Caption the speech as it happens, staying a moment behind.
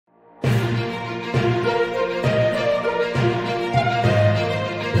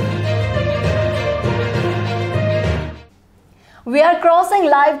We are crossing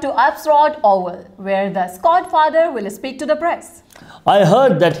live to Absrod Oval, where the Scodfather will speak to the press. I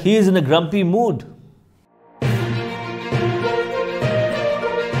heard that he is in a grumpy mood.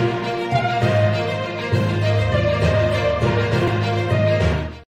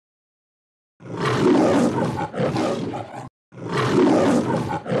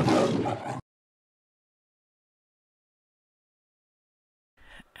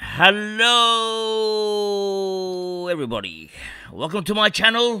 Hello everybody, welcome to my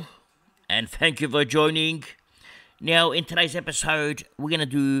channel and thank you for joining. Now in today's episode we're going to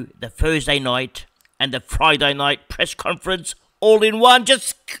do the Thursday night and the Friday night press conference all in one.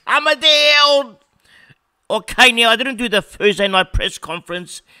 Just calm it down. Okay, now I didn't do the Thursday night press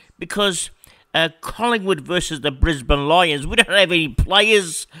conference because Collingwood versus the Brisbane Lions, we don't have any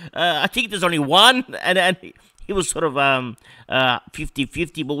players. I think there's only one and he was sort of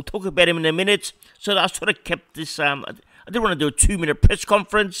 50-50, but we'll talk about him in a minute. So I sort of kept this, I didn't want to do a 2-minute press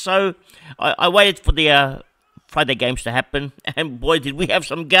conference, so I waited for the Friday games to happen, and boy, did we have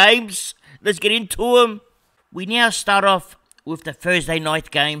some games. Let's get into them. We now start off with the Thursday night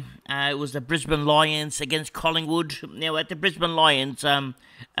game. It was the Brisbane Lions against Collingwood. Now, at the Brisbane Lions,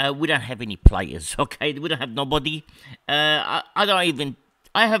 we don't have any players, okay? We don't have nobody. I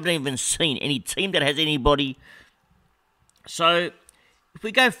haven't even seen any team that has anybody. So, if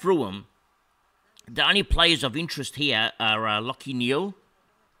we go through them, the only players of interest here are Lachie Neale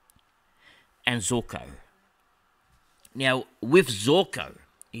and Zorko. Now, with Zorko,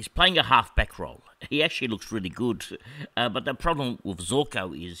 he's playing a halfback role. He actually looks really good. But the problem with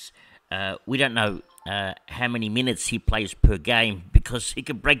Zorko is we don't know how many minutes he plays per game because he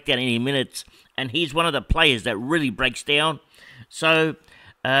can break down any minutes. And he's one of the players that really breaks down. So,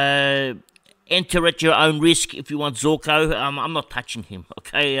 enter at your own risk if you want Zorko. I'm not touching him,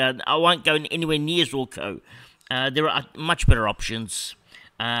 okay? I won't go anywhere near Zorko. There are much better options.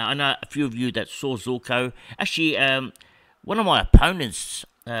 I know a few of you that saw Zorko. Actually, one of my opponents,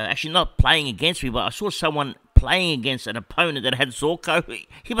 actually not playing against me, but I saw someone playing against an opponent that had Zorko.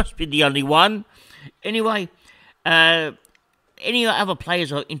 He must be the only one. Anyway, any other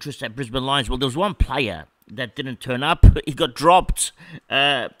players of interest at Brisbane Lions? Well, there was one player that didn't turn up. He got dropped,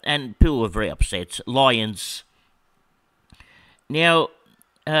 and people were very upset. Lions. Now,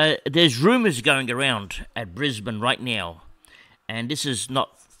 there's rumours going around at Brisbane right now, and this is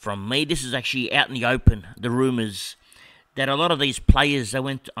not from me. This is actually out in the open, the rumours, that a lot of these players, they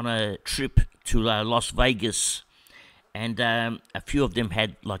went on a trip to Las Vegas, and a few of them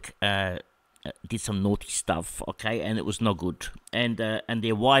had, like, did some naughty stuff, okay, and it was no good, and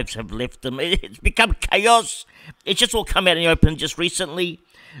their wives have left them. It's become chaos. It's just all come out in the open just recently,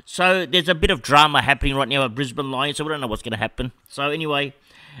 so there's a bit of drama happening right now at Brisbane Lions, so we don't know what's going to happen. So anyway,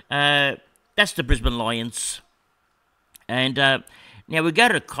 that's the Brisbane Lions, and now we go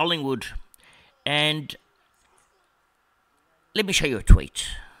to Collingwood, and let me show you a tweet.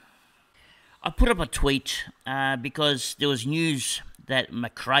 I put up a tweet because there was news that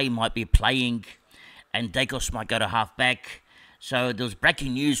McRae might be playing and Dacos might go to halfback. So there was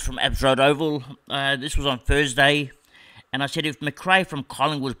breaking news from Absrod Oval. This was on Thursday. And I said if McRae from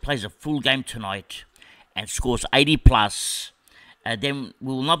Collingwood plays a full game tonight and scores 80 plus, then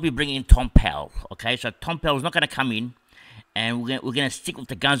we will not be bringing in Tom Powell. Okay, so Tom Powell's not going to come in, and we're going to stick with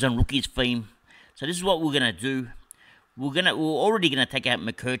the Guns and Rookies theme. So this is what we're going to do. We're already going to take out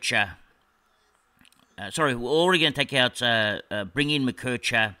McKercher. We're already going to take out, bring in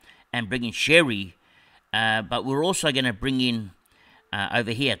McKercher and bring in Sherry, but we're also going to bring in,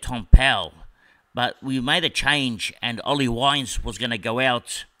 over here, Tom Powell. But we made a change, and Ollie Wines was going to go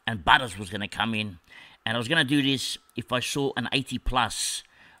out, and Butters was going to come in. And I was going to do this if I saw an 80 plus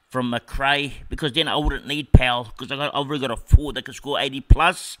from McRae, because then I wouldn't need Powell, because I've already got a 4 that can score 80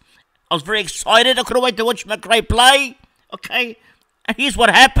 plus. I was very excited. I couldn't wait to watch McRae play, okay? And here's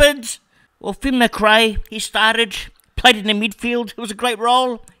what happened. Well, Finn McRae, he started, played in the midfield. It was a great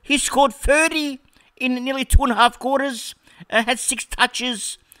role. He scored 30 in nearly 2.5 quarters. Had 6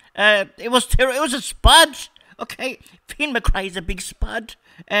 touches. It was a spud. Okay, Finn McRae is a big spud.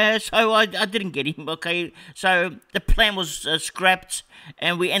 So I didn't get him. Okay, so the plan was scrapped,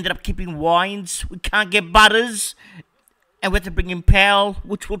 and we ended up keeping Wines. We can't get Butters, and we had to bring in Powell,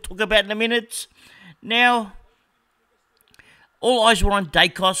 which we'll talk about in a minute. Now, all eyes were on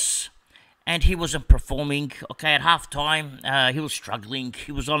Dacos, and he wasn't performing. Okay, at half-time, he was struggling.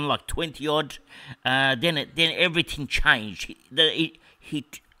 He was on like 20-odd. Then everything changed. He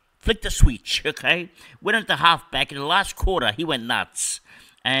flicked the switch, okay? Went into half-back. In the last quarter, he went nuts.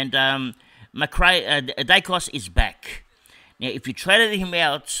 And Dacos is back. Now, if you traded him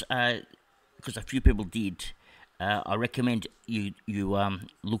out, because a few people did, I recommend you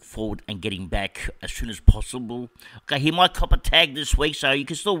look forward and get him back as soon as possible. Okay, he might cop a tag this week, so you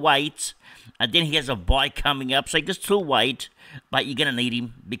can still wait. And then he has a bye coming up, so you can still wait. But you're going to need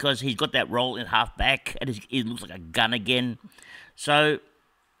him because he's got that role in half-back, and he looks like a gun again. So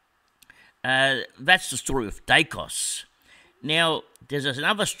that's the story of Dacos. Now, there's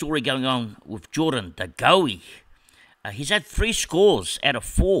another story going on with Jordan Dagoe. He's had 3 scores out of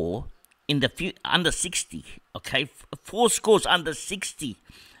 4 in the under 60. Okay, 4 scores under 60.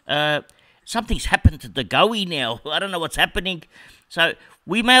 Something's happened to Dagoe now. I don't know what's happening. So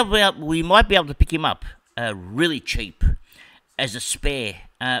we might be able to pick him up really cheap as a spare.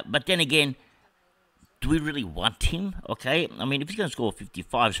 But then again, do we really want him? Okay, I mean, if he's going to score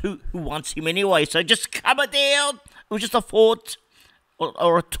 55s, who wants him anyway? So just come it down. It was just a thought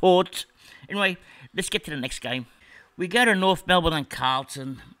or a taught. Anyway, let's get to the next game. We go to North Melbourne and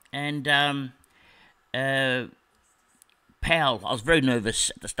Carlton, and Powell, I was very nervous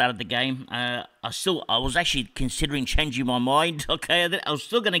at the start of the game. I was actually considering changing my mind. Okay, I was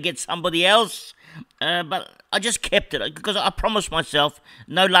still going to get somebody else, but I just kept it because I promised myself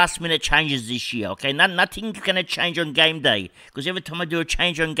no last-minute changes this year. Okay, nothing's going to change on game day because every time I do a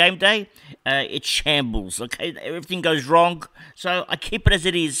change on game day, it shambles. Okay, everything goes wrong, so I keep it as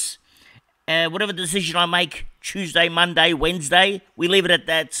it is. Whatever decision I make, Tuesday, Monday, Wednesday, we leave it at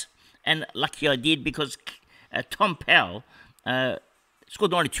that. And lucky I did because Tom Powell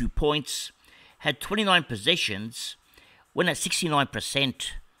scored 92 points, had 29 possessions, went at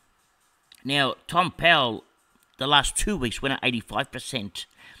 69%. Now, Tom Powell, the last 2 weeks, went at 85%.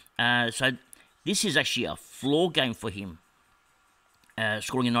 So this is actually a floor game for him,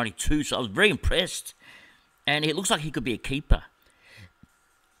 scoring a 92. So I was very impressed. And it looks like he could be a keeper.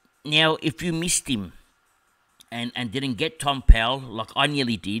 Now, if you missed him and didn't get Tom Powell, like I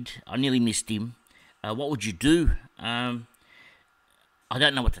nearly did, I nearly missed him, what would you do? I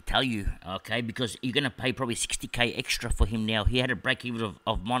don't know what to tell you, okay, because you're going to pay probably 60k extra for him now. He had a break-even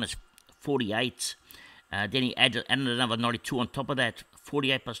of minus 48. Then he added another 92 on top of that.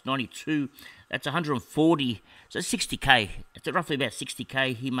 48 plus 92, that's 140. So 60k. It's roughly about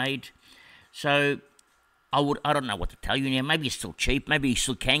 60k he made. So I don't know what to tell you now. Maybe he's still cheap. Maybe you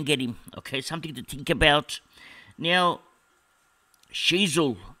still can get him. Okay, something to think about. Now,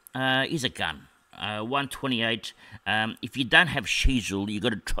 Sheezel is a gun. 128. If you don't have Sheezel, you've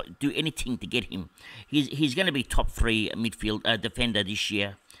got to do anything to get him. He's going to be top 3 midfield defender this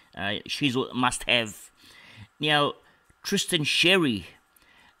year. Sheezel must have. Now, Tristan Sherry,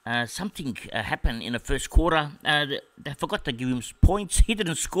 something happened in the first quarter. They forgot to give him points. He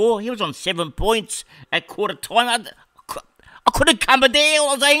didn't score. He was on 7 points at quarter time. I couldn't come down.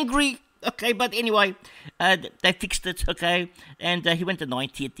 I was angry. Okay, but anyway, they fixed it, okay, and he went to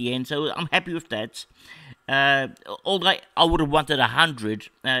 90 at the end, so I'm happy with that. Although I would have wanted 100,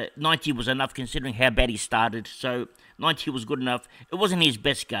 90 was enough considering how bad he started, so 90 was good enough. It wasn't his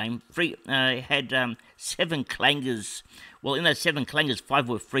best game. He had 7 clangers. Well, in those 7 clangers, 5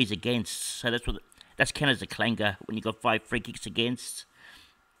 were frees against, so that's counted as a clanger when you got 5 free kicks against.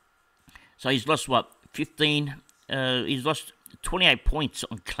 So he's lost, 15? He's lost 28 points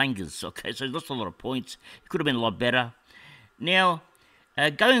on clangers, okay, so he's lost a lot of points. He could have been a lot better. Now,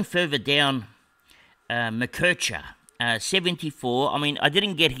 going further down, McKercher, 74. I mean, I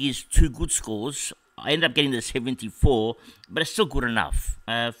didn't get his 2 good scores. I ended up getting the 74, but it's still good enough.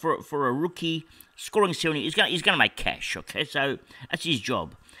 For a rookie, scoring 70, he's gonna make cash, okay, so that's his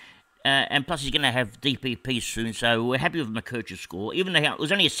job. And plus he's going to have DPP soon, so we're happy with McKercher's score. Even though it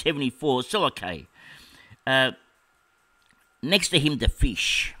was only a 74, it's still okay. Next to him, the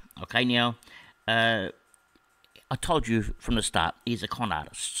Fish. Okay, now, I told you from the start, he's a con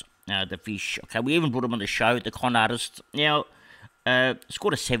artist, the Fish. Okay, we even brought him on the show, the con artist. Now,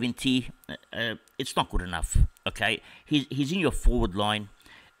 scored a 70. It's not good enough, okay? He's in your forward line,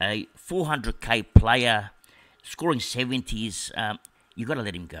 a 400k player, scoring 70s. You got to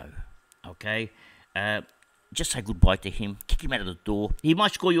let him go, okay? Just say goodbye to him. Kick him out of the door. He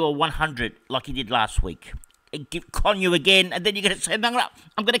might score you a 100 like he did last week. Con you again, and then you're going to say, no,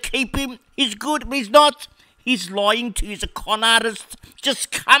 I'm going to keep him. He's good, but he's not. He's lying to you. He's a con artist. Just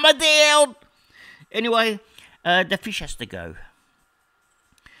calm her down. Anyway, the Fish has to go.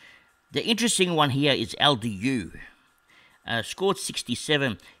 The interesting one here is LDU. Scored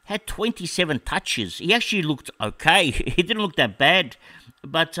 67, had 27 touches. He actually looked okay. He didn't look that bad.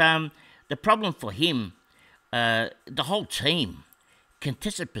 But the problem for him, the whole team,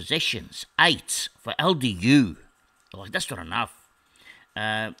 contested possessions, 8 for LDU. Like, that's not enough.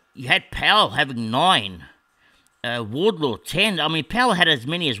 You had Powell having 9. Wardlaw, 10. I mean, Powell had as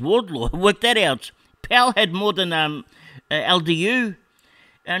many as Wardlaw. Work that out. Pal had more than LDU.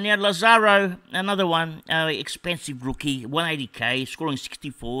 And now Lazaro, another one, expensive rookie, 180k, scoring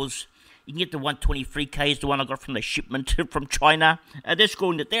 64s. You can get the 123k is the one I got from the shipment from China.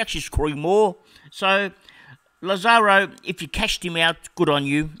 They're actually scoring more. So Lazaro, if you cashed him out, good on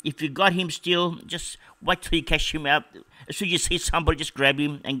you. If you got him still, just wait till you cash him out. As soon as you see somebody, just grab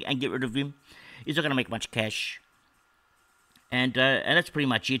him and get rid of him. He's not going to make much cash. And that's pretty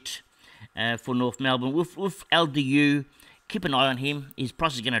much it for North Melbourne. With LDU, keep an eye on him. His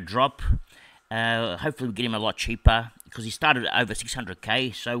price is going to drop. Hopefully we'll get him a lot cheaper because he started at over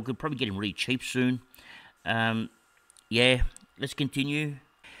 600k, so we could probably get him really cheap soon. Yeah, let's continue.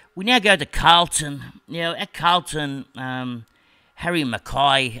 We now go to Carlton. Now, at Carlton, Harry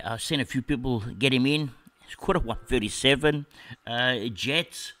Mackay, I've seen a few people get him in. He's quarter 137.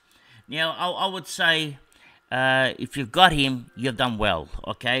 Jets. Now, I would say if you've got him, you've done well,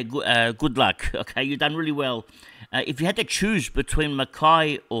 okay? Good luck, okay? You've done really well. If you had to choose between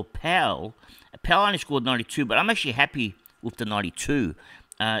Mackay or Powell, Powell only scored 92, but I'm actually happy with the 92.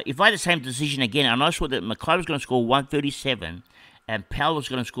 If I had the same decision again, and I saw that Mackay was going to score 137 and Powell was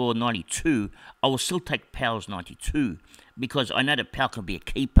going to score 92, I will still take Powell's 92 because I know that Powell can be a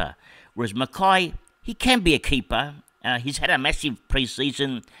keeper, whereas Mackay, he can be a keeper. He's had a massive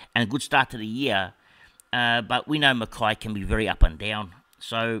pre-season and a good start to the year, but we know Mackay can be very up and down.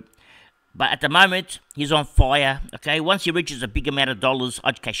 So, but at the moment, he's on fire, okay? Once he reaches a big amount of dollars,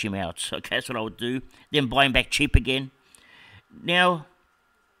 I'd cash him out, okay? That's what I would do. Then buy him back cheap again. Now,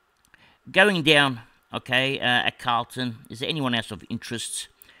 going down, okay, at Carlton, is there anyone else of interest?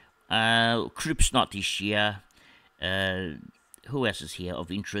 Cripps not this year. Who else is here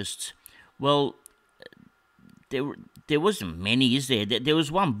of interest? Well, there wasn't many, is there? There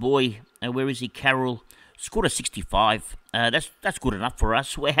was one boy, where is he, Carroll, scored a 65. That's good enough for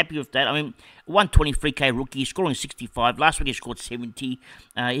us. We're happy with that. I mean, 123k rookie, scoring 65. Last week he scored 70.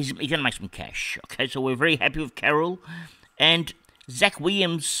 He's going to make some cash. Okay, so we're very happy with Carroll. And Zach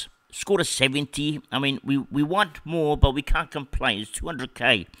Williams scored a 70. I mean, we want more, but we can't complain. It's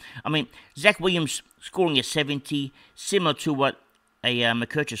 200k. I mean, Zach Williams scoring a 70, similar to what a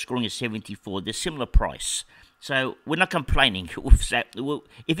McKercher scoring a 74. They're similar price. So we're not complaining with Zach.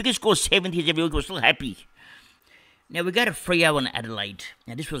 If he can score 70s every week, we're still happy. Now we go to Freo and Adelaide.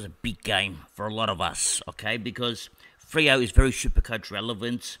 Now this was a big game for a lot of us, okay? Because Freo is very Supercoach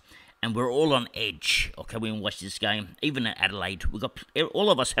relevant, and we're all on edge, okay? When we watch this game, even at Adelaide, all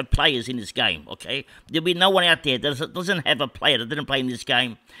of us have players in this game, okay? There'll be no one out there that doesn't have a player that didn't play in this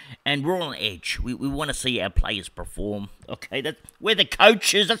game, and we're all on edge. We want to see our players perform, okay? We're the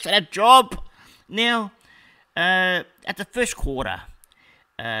coaches. That's our job. Now, at the first quarter,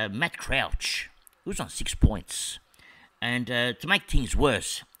 Matt Crouch, he was on 6 points. And to make things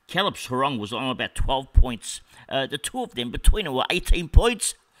worse, Caleb Sarong was on about 12 points. The two of them, between them, were 18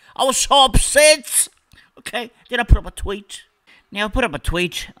 points. I was so upset. Okay, then I put up a tweet. Now, I put up a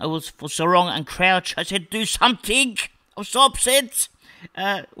tweet. It was for Sarong and Crouch. I said, do something. I was so upset.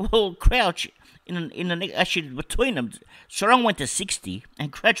 Well, Crouch, actually, between them, Sarong went to 60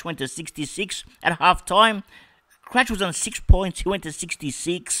 and Crouch went to 66 at half time. Crouch was on 6 points. He went to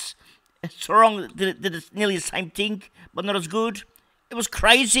 66. Sarong did nearly the same thing, but not as good. It was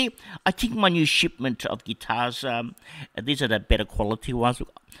crazy. I think my new shipment of guitars, these are the better quality ones.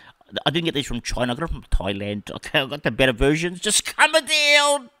 I didn't get these from China. I got them from Thailand. Okay, I got the better versions. Just coming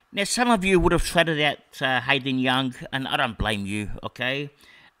down. Now, some of you would have traded out Hayden Young, and I don't blame you, okay?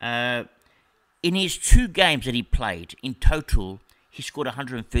 In his 2 games that he played, in total, he scored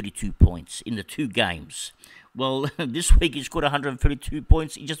 132 points in the 2 games. Well, this week he scored 132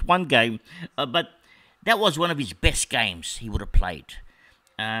 points in just 1 game, but that was one of his best games he would have played.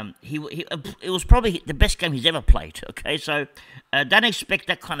 It was probably the best game he's ever played, okay? So don't expect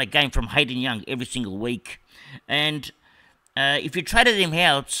that kind of game from Hayden Young every single week. And if you traded him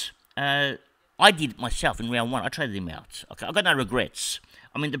out, I did it myself in round 1. I traded him out, okay? I got no regrets.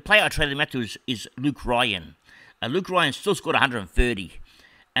 I mean, the player I traded him out to is Luke Ryan. Luke Ryan still scored 130,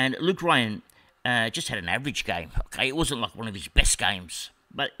 and Luke Ryan just had an average game, okay? It wasn't like one of his best games,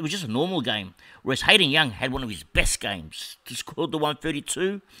 but it was just a normal game, whereas Hayden Young had one of his best games to score the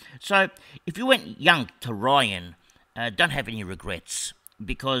 132. So if you went Young to Ryan, don't have any regrets,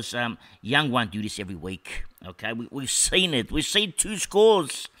 because Young won't do this every week, okay? We've seen it. We've seen 2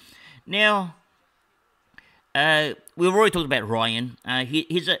 scores. Now, we've already talked about Ryan.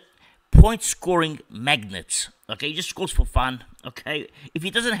 He's a point-scoring magnet, okay? He just scores for fun, okay? If he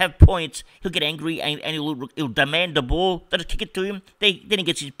doesn't have points, he'll get angry and he'll demand the ball. They'll kick it to him. Then he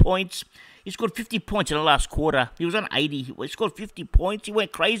gets his points. He scored 50 points in the last quarter. He was on 80. He scored 50 points. He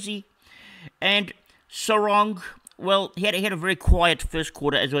went crazy. And Sorong, well, he had a very quiet first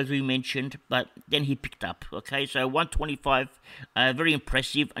quarter, as we mentioned, but then he picked up, okay? So 125, very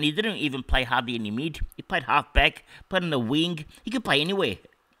impressive, and he didn't even play hardly any mid. He played half-back, played on the wing. He could play anywhere.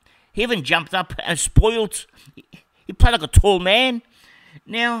 He even jumped up and spoiled. He played like a tall man.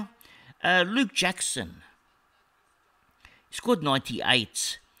 Now, Luke Jackson scored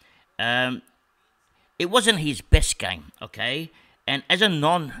 98. It wasn't his best game, okay? And as a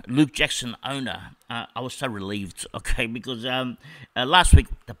non-Luke Jackson owner, I was so relieved, okay? Because last week,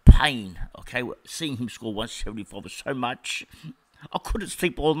 the pain, okay, seeing him score 175 was so much. I couldn't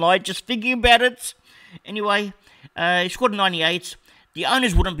sleep all night just thinking about it. Anyway, he scored 98. The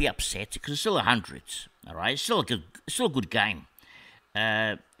owners wouldn't be upset because it's still 100, all right? It's still a good game.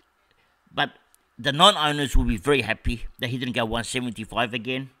 But the non-owners will be very happy that he didn't go 175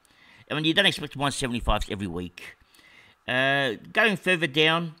 again. I mean, you don't expect 175s every week. Going further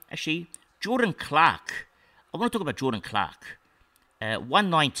down, actually, Jordan Clark. I want to talk about Jordan Clark.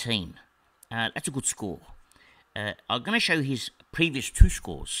 119. That's a good score. I'm going to show his previous two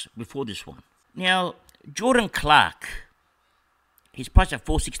scores before this one. Now, Jordan Clark, he's priced at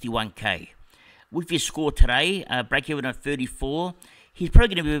 461k. With his score today, break even at 34, he's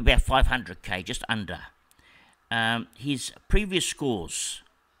probably going to be about 500k, just under. His previous scores,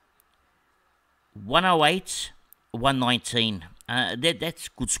 108, 119. That's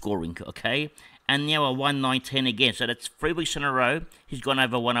good scoring, okay? And now a 119 again. So that's 3 weeks in a row. He's gone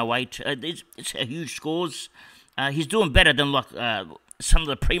over 108. It's a huge scores. He's doing better than like some of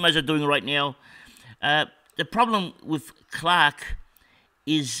the primos are doing right now. The problem with Clark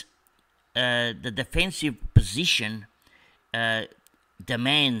is the defensive position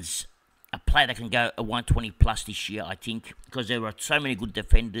demands a player that can go a 120 plus this year, I think, because there are so many good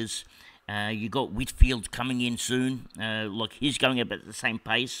defenders. You got Whitfield coming in soon. Look, he's going about the same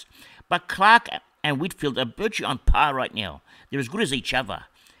pace. But Clark and Whitfield are virtually on par right now. They're as good as each other.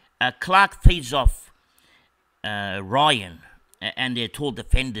 Clark feeds off Ryan and their tall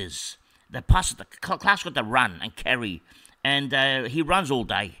defenders. Clark's got to run and carry, and he runs all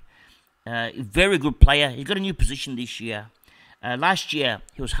day. Very good player. He's got a new position this year. Last year,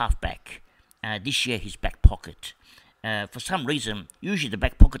 he was half-back. This year, he's back pocket. For some reason, usually the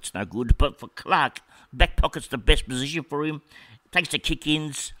back pocket's no good, but for Clark, back pocket's the best position for him. Takes the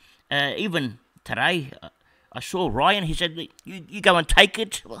kick-ins. Even today, I saw Ryan, he said, you go and take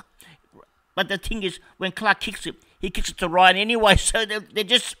it. But the thing is, when Clark kicks it, he kicks it to Ryan anyway, so they're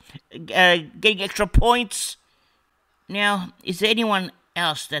just getting extra points. Now, is there anyone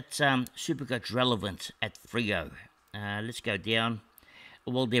else that's Supercoach relevant at Freo? Let's go down.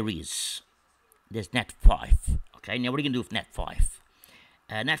 Well, there is. There's Nat 5. Okay, now what are you going to do with Nat 5?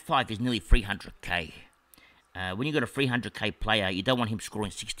 Nat 5 is nearly 300k. When you got a 300k player, you don't want him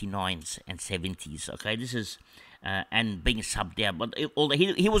scoring 69s and 70s. Okay, this is and being subbed out. But although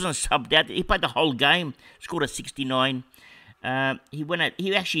he wasn't subbed out, he played the whole game, scored a 69.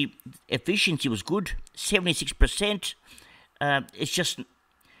 He actually efficiency was good, 76%. It's just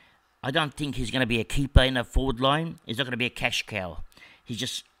I don't think he's going to be a keeper in the forward line. He's not going to be a cash cow. He's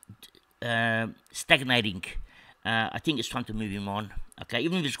just stagnating. I think it's time to move him on. Okay,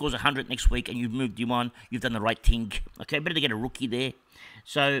 even if he scores 100 next week and you've moved him on, you've done the right thing. Okay, better to get a rookie there.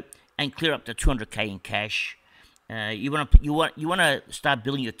 So and clear up to 200k in cash. You want to start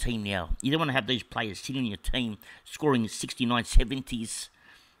building your team now. You don't want to have these players sitting in your team scoring 69, 70s.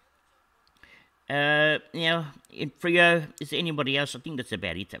 Now in Freo, is there anybody else? I think that's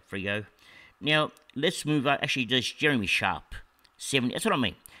about it at Freo. Now let's move on. Actually, there's Jeremy Sharp, 70. That's what I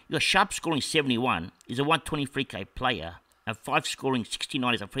mean. You got Sharp scoring 71 is a 123k player, and 5 scoring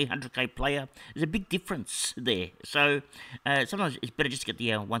 69 is a 300k player. There's a big difference there. So sometimes it's better just to get the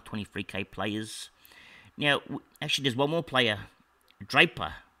 123k players. Now, actually, there's one more player,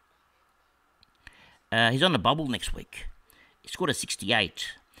 Draper. He's on the bubble next week. He scored a 68.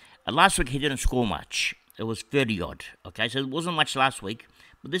 Last week he didn't score much. It was 30 odd. Okay, so it wasn't much last week,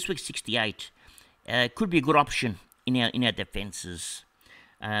 but this week 68 could be a good option in our defenses.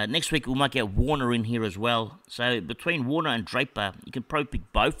 Next week we might get Warner in here as well. So between Warner and Draper, you can probably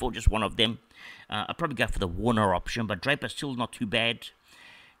pick both or just one of them. I'll probably go for the Warner option, but Draper's still not too bad.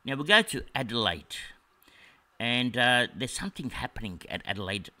 Now we'll go to Adelaide. And there's something happening at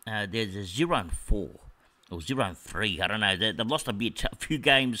Adelaide. There's a 0-4 or 0-3. I don't know. They've lost a few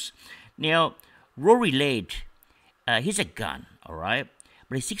games. Now, Rory Laird, he's a gun, all right?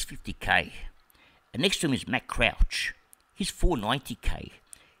 But he's 650k. And next to him is Matt Crouch. He's 490k.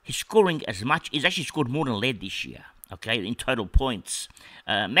 He's scoring as much. He's actually scored more than Laird this year, okay, in total points.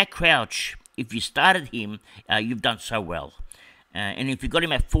 Matt Crouch, if you started him, you've done so well. And if you got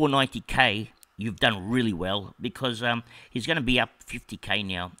him at 490k, you've done really well, because he's going to be up 50k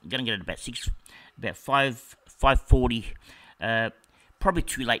now. You're going to get it about 540. Probably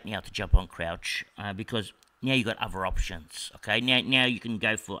too late now to jump on Crouch, because now you've got other options. Okay, now you can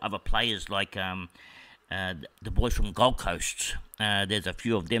go for other players like the boys from Gold Coast. There's a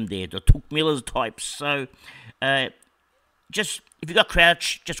few of them there, the Took Millers types. So just if you got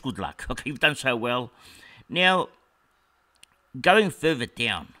Crouch, just good luck. Okay, you've done so well. Now going further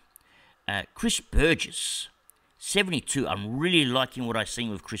down, Chris Burgess, 72. I'm really liking what I've seen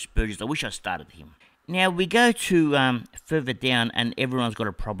with Chris Burgess. I wish I started him. Now we go to further down, and everyone's got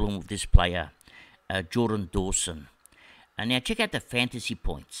a problem with this player, Jordan Dawson. And now check out the fantasy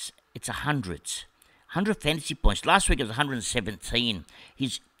points. It's 100 fantasy points. Last week it was 117.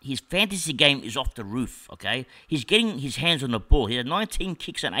 His fantasy game is off the roof. Okay, he's getting his hands on the ball. He had 19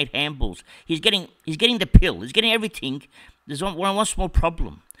 kicks and 8 handballs. He's getting the pill. He's getting everything. There's one small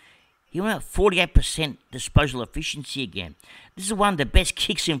problem. He went at 48% disposal efficiency again. This is one of the best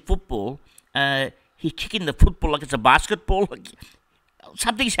kicks in football. He's kicking the football like it's a basketball.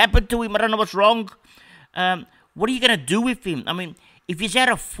 Something's happened to him. I don't know what's wrong. What are you going to do with him? I mean, if he's out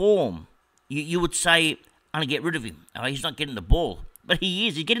of form, you would say, I'm going to get rid of him. He's not getting the ball. But he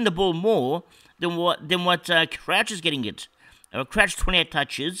is. He's getting the ball more than what Crouch is getting it. Crouch, 28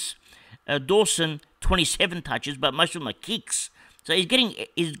 touches. Dawson, 27 touches, but most of them are kicks. So he's getting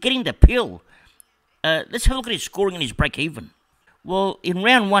the pill. Let's have a look at his scoring and his break-even. Well, in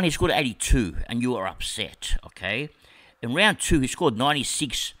round 1, he scored 82, and you were upset, okay? In round 2, he scored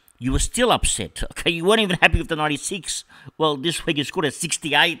 96. You were still upset, okay? You weren't even happy with the 96. Well, this week he scored a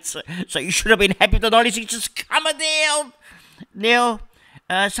 68, so you should have been happy with the 96. Just coming down. Now,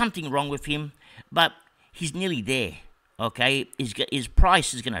 something wrong with him, but he's nearly there, okay? His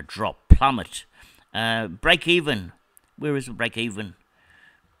price is going to drop, plummet. Break-even. Where is the break-even?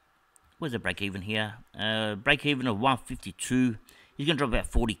 Where's the break-even here? Break-even of 152. He's going to drop about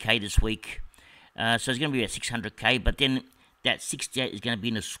 40k this week. So it's going to be about 600k, but then that 68 is going to be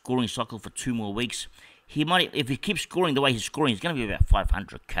in a scoring cycle for 2 more weeks. He might, if he keeps scoring the way he's scoring, he's going to be about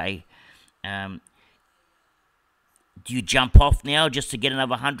 500k. Do you jump off now just to get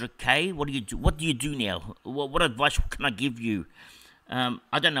another 100k? What do you do? What do you do now? What advice can I give you?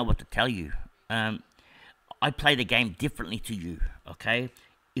 I don't know what to tell you. I play the game differently to you. Okay,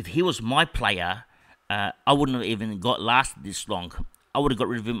 if he was my player, I wouldn't have even lasted this long. I would have got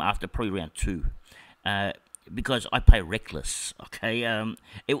rid of him after probably round 2. Because I play reckless, okay?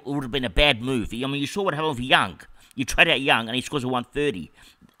 It would have been a bad move. I mean, you saw what happened with Young. You trade out Young and he scores a 130.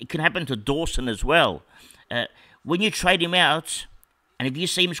 It can happen to Dawson as well. When you trade him out, and if you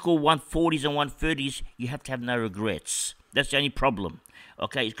see him score 140s and 130s, you have to have no regrets. That's the only problem,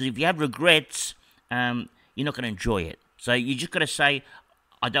 okay? Because if you have regrets, you're not going to enjoy it. So you just got to say,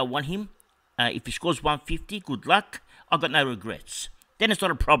 I don't want him. If he scores 150, good luck. I've got no regrets. Then it's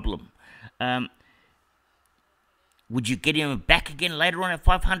not a problem. Would you get him back again later on at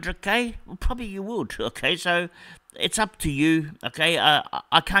 500k? Well, probably you would, okay? So it's up to you, okay?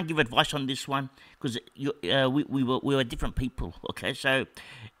 I can't give advice on this one because we were different people, okay? So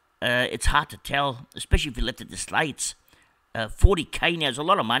it's hard to tell, especially if you left it to slates. 40k now is a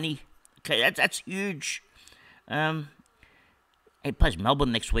lot of money, okay? That's huge. He plays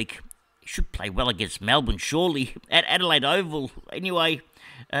Melbourne next week. He should play well against Melbourne, surely, at Adelaide Oval. Anyway,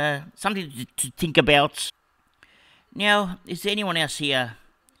 something to think about. Now, is there anyone else here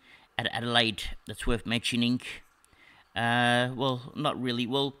at Adelaide that's worth mentioning? Well, not really.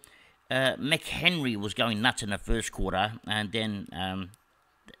 Well, McHenry was going nuts in the first quarter, and then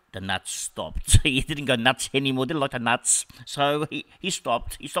the nuts stopped. He didn't go nuts anymore. Didn't like the nuts, so he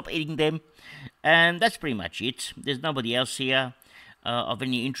stopped. He stopped eating them, and that's pretty much it. There's nobody else here of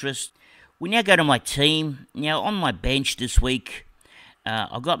any interest. We now go to my team. Now, on my bench this week,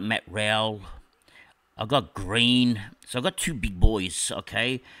 I've got Matt Rowell. I've got Green, so I've got 2 big boys,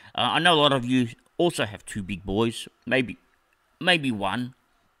 okay? I know a lot of you also have 2 big boys, maybe 1.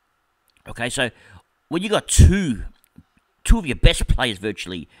 Okay, so when you got two of your best players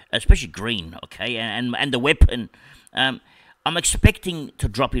virtually, especially Green, okay, and the weapon, I'm expecting to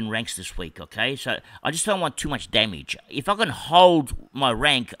drop in ranks this week, okay? So I just don't want too much damage. If I can hold my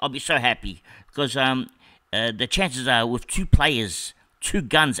rank, I'll be so happy because the chances are with 2 players, 2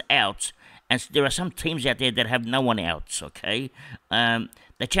 guns out, and there are some teams out there that have no one else, okay?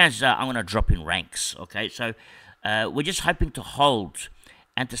 The chances are I'm going to drop in ranks, okay? So we're just hoping to hold.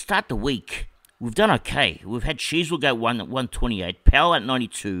 And to start the week, we've done okay. We've had Sheasel go 128, Powell at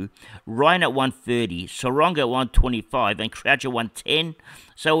 92, Ryan at 130, Soronga at 125, and Crouch at 110.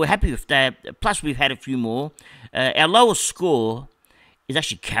 So we're happy with that. Plus, we've had a few more. Our lowest score is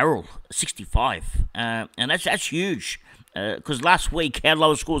actually Carroll, 65. And that's huge. Because last week, our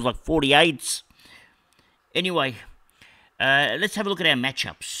lowest score was like 48. Anyway, let's have a look at our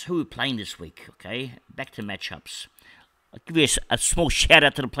matchups. Who are we playing this week, okay? Back to matchups. I'll give you a small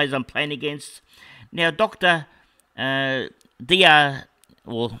shout-out to the players I'm playing against. Now, Dr. DR,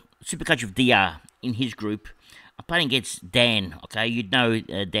 well, Supercoach of DR in his group, I'm playing against Dan, okay? You'd know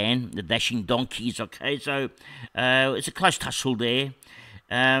Dan, the Dashing Donkeys, okay? So, it's a close tussle there.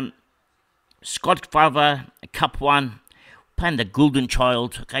 Scodfather, Cup 1, playing the Golden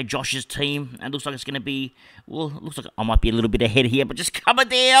Child, okay? Josh's team. And looks like it's going to be, well, looks like I might be a little bit ahead here, but just coming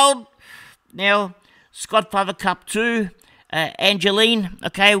down. Now, Scodfather Cup 2, Angeline,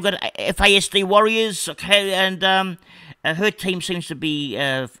 okay? We've got FASD Warriors, okay? And her team seems to be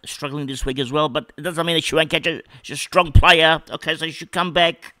struggling this week as well, but it doesn't mean that she won't catch it. She's a strong player, okay, so she should come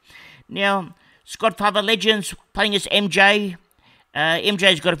back. Now, Scodfather Legends playing as MJ.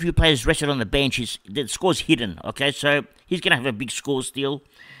 MJ's got a few players rested on the bench. The score's hidden, okay, so he's going to have a big score still.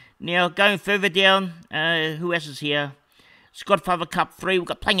 Now, going further down, who else is here? Scodfather Cup 3, we've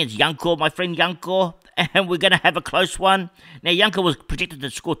got playing as Yanko, my friend Yanko, and we're going to have a close one. Now, Yanko was projected to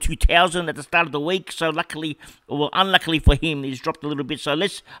score 2,000 at the start of the week, so luckily, or unluckily for him, he's dropped a little bit, so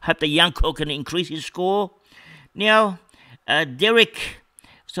let's hope that Yanko can increase his score. Now, Derek,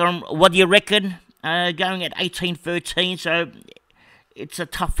 so what do you reckon? Going at 18-13, so it's a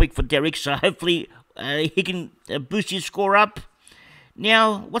tough week for Derek, so hopefully he can boost his score up.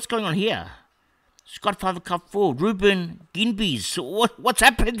 Now, what's going on here? Scodfather Cup 4, Ruben Ginbies. What's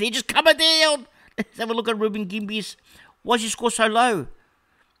happened? They're just coming down. Let's have a look at Ruben Ginbies. Why is his score so low?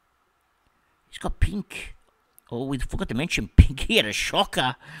 He's got pink. Oh, we forgot to mention pink. He had a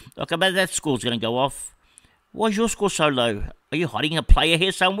shocker. Okay, but that score's going to go off. Why is your score so low? Are you hiding a player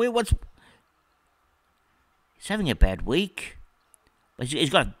here somewhere? He's having a bad week. But he's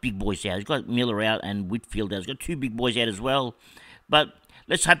got big boys out. He's got Miller out and Whitfield out. He's got two big boys out as well. But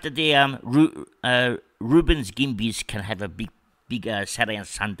let's hope that the Ruben's Gimbies can have a big Saturday and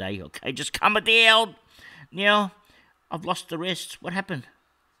Sunday. Okay, just coming down. Now, I've lost the rest. What happened?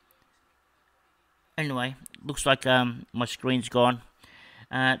 Anyway, looks like my screen's gone.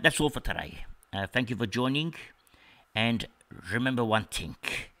 That's all for today. Thank you for joining. And remember one thing.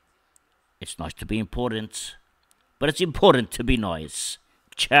 It's nice to be important, but it's important to be nice.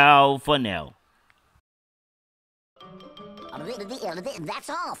 Ciao for now. That's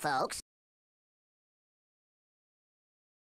all, folks.